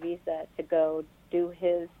 24-hour visa to go do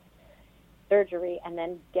his surgery and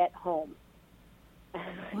then get home.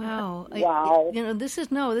 Wow. Wow. This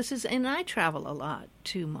is, and I travel a lot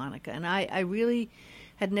too, Monika, and I really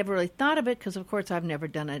had never really thought of it because, of course, I've never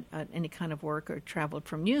done any kind of work or traveled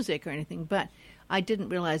for music or anything, but I didn't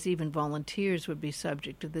realize even volunteers would be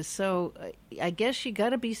subject to this. So I guess you got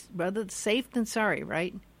to be rather safe than sorry,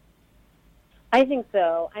 right? I think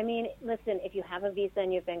so. I mean, listen, if you have a visa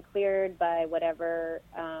and you've been cleared by whatever,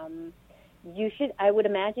 I would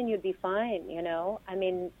imagine you'd be fine, you know? I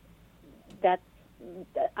mean,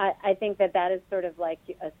 I think that is sort of like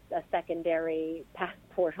a secondary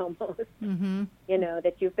passport almost, you know,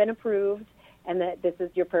 that you've been approved and that this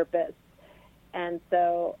is your purpose. And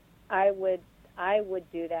so I would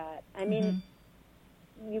do that. I mean,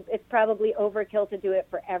 it's probably overkill to do it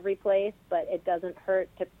for every place, but it doesn't hurt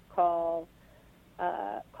to call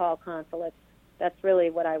consulates. That's really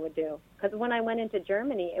what I would do. Because when I went into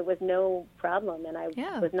Germany, it was no problem, and I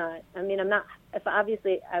was not. I mean, if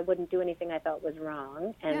obviously I wouldn't do anything I thought was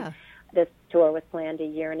wrong, and this tour was planned a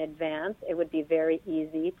year in advance. It would be very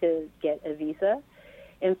easy to get a visa.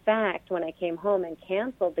 In fact, when I came home and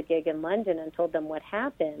canceled the gig in London and told them what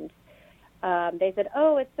happened, they said,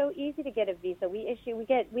 "Oh, it's so easy to get a visa. We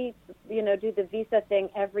do the visa thing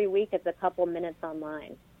every week. It's a couple minutes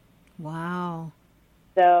online." Wow.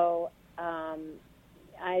 So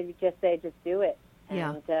I just say, just do it.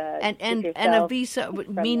 And, and a visa,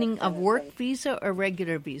 meaning a work visa or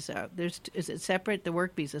regular visa? Is it separate? The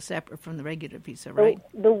work visa separate from the regular visa, right?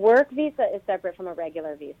 The work visa is separate from a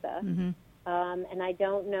regular visa. And I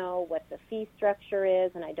don't know what the fee structure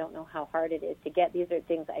is, and I don't know how hard it is to get. These are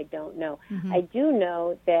things I don't know. I do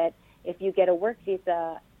know that if you get a work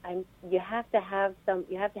visa, you have to have some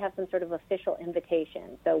sort of official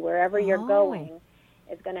invitation. So wherever you're going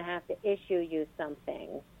is going to have to issue you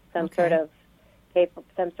something, some sort of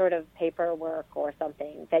paperwork or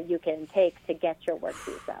something that you can take to get your work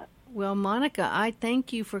visa. Well, Monika, I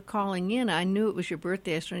thank you for calling in. I knew it was your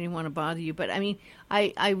birthday, so I didn't want to bother you. But, I mean,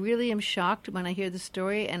 I really am shocked when I hear the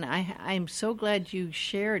story, and I'm so glad you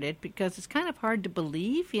shared it because it's kind of hard to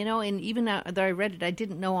believe, and even though I read it, I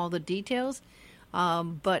didn't know all the details.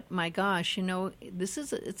 But, my gosh,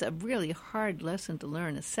 it's a really hard lesson to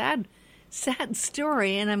learn. A sad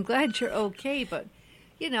story, and I'm glad you're okay, but...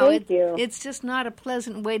 it's just not a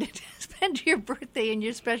pleasant way to spend your birthday and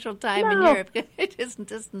your special time in Europe. It is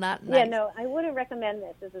just not nice. Yeah, no, I wouldn't recommend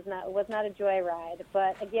this. It was not a joyride.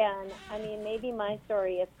 But again, I mean, maybe my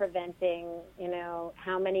story is preventing,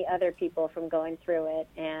 how many other people from going through it.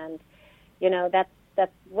 And,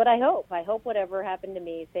 that's what I hope. I hope whatever happened to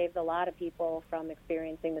me saved a lot of people from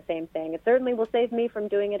experiencing the same thing. It certainly will save me from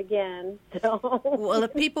doing it again. So. Well,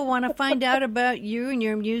 if people want to find out about you and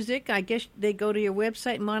your music, I guess they go to your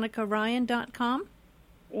website, MonikaRyan.com?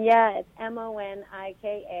 Yeah, it's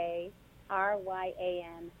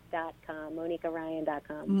MonikaRyan.com,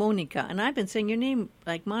 MonikaRyan.com. Monika. And I've been saying your name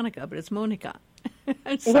like Monica, but it's Monika.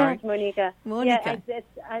 I'm sorry. Yes, Monika. Monika. Yeah,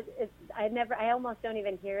 I almost don't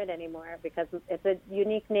even hear it anymore because it's a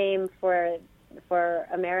unique name for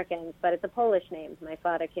Americans, but it's a Polish name. My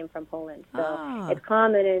father came from Poland, so it's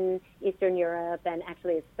common in Eastern Europe, and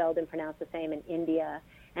actually it's spelled and pronounced the same in India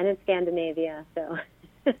and in Scandinavia. So.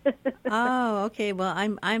 Oh, okay. Well,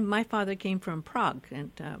 my father came from Prague,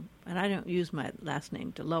 and I don't use my last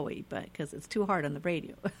name Deloe, because it's too hard on the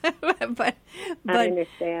radio. but I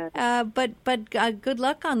understand. But good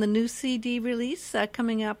luck on the new CD release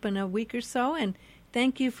coming up in a week or so, and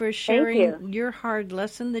thank you for sharing your hard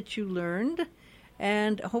lesson that you learned.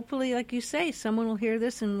 And hopefully, like you say, someone will hear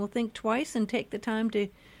this and will think twice and take the time to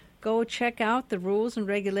go check out the rules and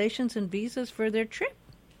regulations and visas for their trip.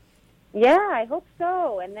 Yeah, I hope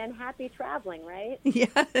so. And then happy traveling, right?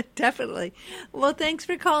 Yeah, definitely. Well, thanks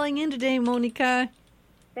for calling in today, Monika.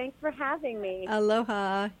 Thanks for having me.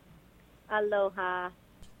 Aloha. Aloha.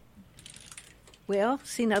 Well,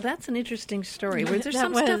 see, now that's an interesting story. Was there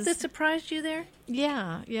some stuff that surprised you there?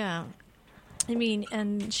 Yeah. I mean,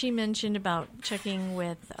 and she mentioned about checking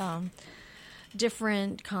with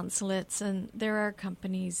different consulates, and there are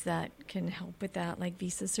companies that can help with that, like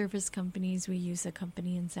visa service companies. We use a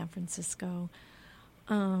company in San Francisco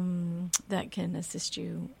that can assist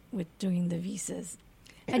you with doing the visas.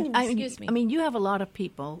 And Excuse me. I mean, you have a lot of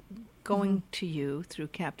people going to you through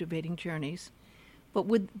Captivating Journeys, but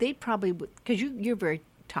would they probably, because you're very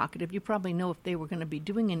talkative, you probably know if they were going to be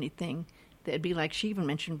doing anything that'd be like she even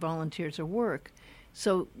mentioned volunteers or work.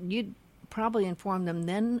 So you'd probably inform them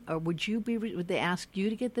then, or would they ask you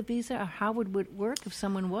to get the visa, or how would it work if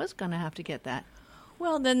someone was going to have to get that?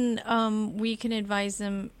 Well, then we can advise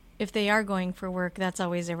them if they are going for work. That's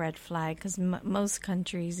always a red flag because most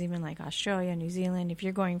countries, even like Australia, New Zealand, if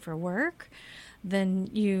you're going for work, then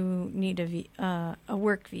you need a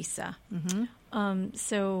work visa.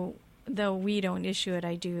 So though we don't issue it,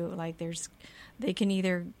 I do they can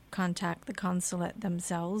either contact the consulate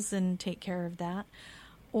themselves and take care of that.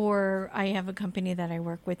 Or I have a company that I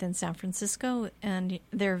work with in San Francisco, and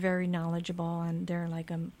they're very knowledgeable, and they're like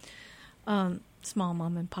a small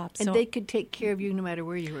mom and pop. And they could take care of you no matter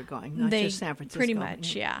where you were going, not just San Francisco. Pretty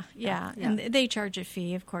much, yeah. And they charge a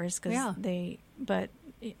fee, of course, because but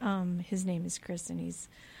his name is Chris, and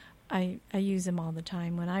I use him all the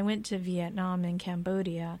time. When I went to Vietnam and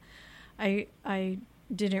Cambodia, I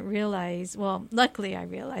didn't realize, well, luckily I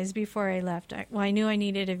realized before I left, I knew I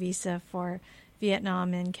needed a visa for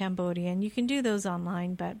Vietnam and Cambodia, and you can do those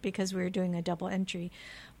online, but because we were doing a double entry.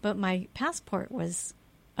 But my passport was,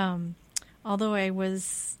 although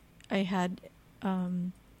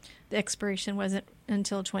the expiration wasn't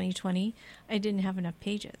until 2020, I didn't have enough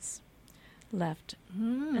pages left.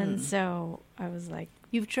 And so I was like,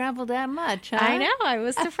 you've traveled that much, huh? I know. I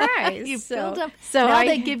was surprised. You filled up. So now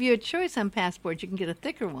they give you a choice on passports. You can get a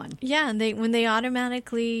thicker one. Yeah, and when they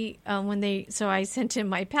automatically so I sent in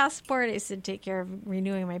my passport. I said take care of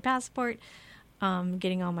renewing my passport,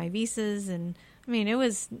 getting all my visas, and I mean it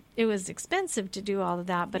was expensive to do all of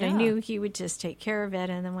that, but I knew he would just take care of it.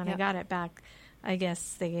 And then when I got it back, I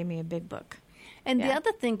guess they gave me a big book. And the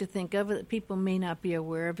other thing to think of that people may not be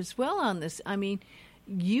aware of as well on this, I mean,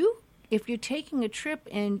 if you're taking a trip,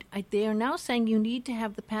 and they are now saying you need to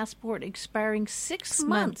have the passport expiring 6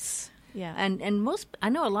 months. Yeah. And I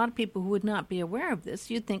know a lot of people who would not be aware of this.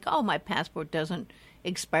 You'd think, oh, my passport doesn't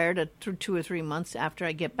expire to 2 or 3 months after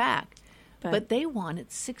I get back. But they want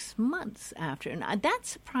it 6 months after. And that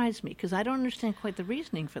surprised me because I don't understand quite the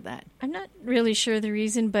reasoning for that. I'm not really sure the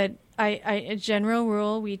reason, but a general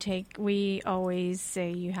rule we always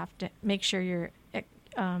say you have to make sure your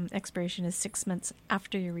expiration is 6 months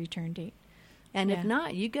after your return date. And if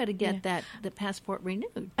not, you got to get the passport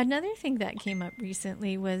renewed. Another thing that came up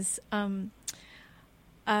recently was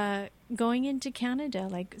going into Canada,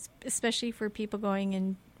 like especially for people going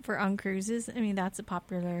in on cruises. I mean, that's a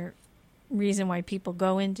popular reason why people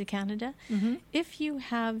go into Canada. Mm-hmm. If you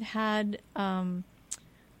have had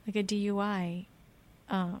like a DUI,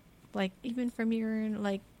 like even from your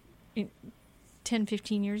 10,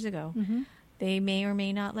 15 years ago, they may or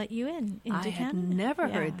may not let you into Canada. I had never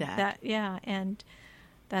heard that. And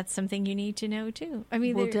that's something you need to know too. I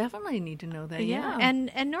mean, we'll definitely need to know that. Yeah. And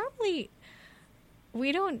normally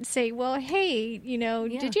we don't say, well, hey,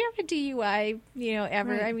 did you have a DUI,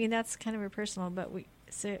 ever? Right. I mean, that's kind of a personal, but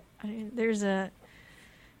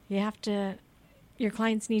your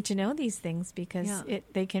clients need to know these things because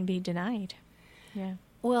they can be denied. Yeah.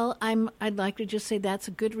 Well, I'd like to just say that's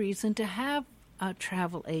a good reason to have a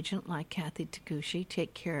travel agent like Kathy Taguchi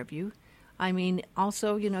take care of you. I mean,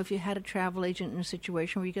 also, if you had a travel agent in a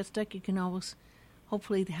situation where you get stuck, you can always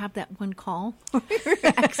hopefully have that one call or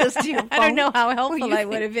access to your phone. I don't know how helpful I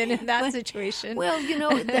would have been in that situation. Well,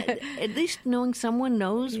 at least knowing someone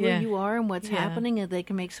knows where you are and what's happening, and they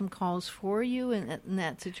can make some calls for you in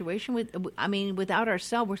that situation. Without our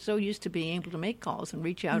cell, we're so used to being able to make calls and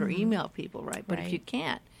reach out or email people, right? But if you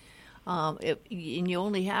can't, and you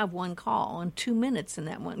only have one call and 2 minutes in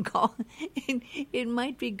that one call, it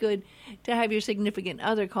might be good to have your significant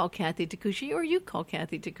other call Kathy Taguchi, or you call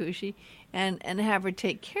Kathy Taguchi and have her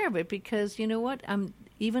take care of it, because you know what?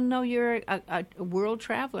 Even though you're a world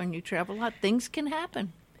traveler and you travel a lot, things can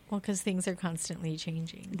happen. Well, because things are constantly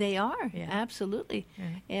changing. They are, absolutely.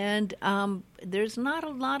 Right. And there's not a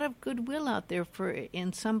lot of goodwill out there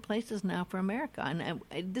in some places now for America. And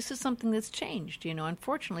this is something that's changed,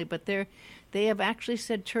 unfortunately. But they have actually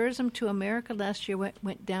said tourism to America last year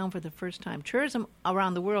went down for the first time. Tourism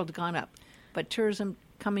around the world had gone up, but tourism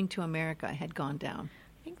coming to America had gone down.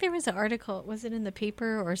 I think there was an article, was it in the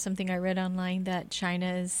paper or something I read online, that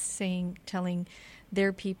China is telling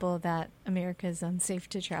their people that America is unsafe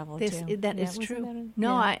to travel to. That is true.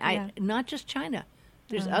 Not just China.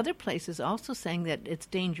 There's other places also saying that it's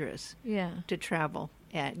dangerous to travel.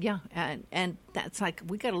 And that's like,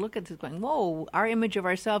 we got to look at this going, whoa, our image of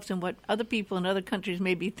ourselves and what other people in other countries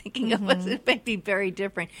may be thinking of us, it may be very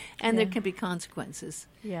different. And there can be consequences.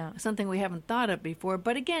 Yeah. Something we haven't thought of before.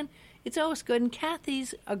 But again, it's always good. And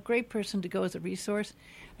Kathy's a great person to go as a resource.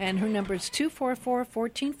 And her number is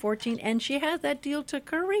 244-1414. And she has that deal to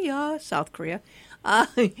South Korea.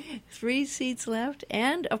 3 seats left.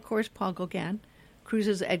 And, of course, Paul Gauguin.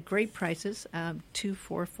 Cruises at great prices,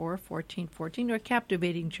 244-1414, or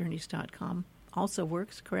captivatingjourneys.com. Also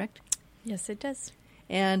works, correct? Yes, it does.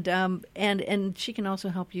 And she can also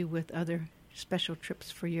help you with other special trips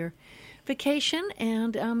for your vacation.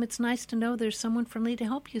 And it's nice to know there's someone friendly to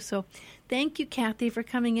help you. So thank you, Kathy, for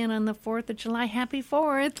coming in on the 4th of July. Happy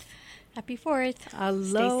 4th. Happy 4th.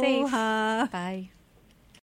 Aloha. Stay safe. Bye.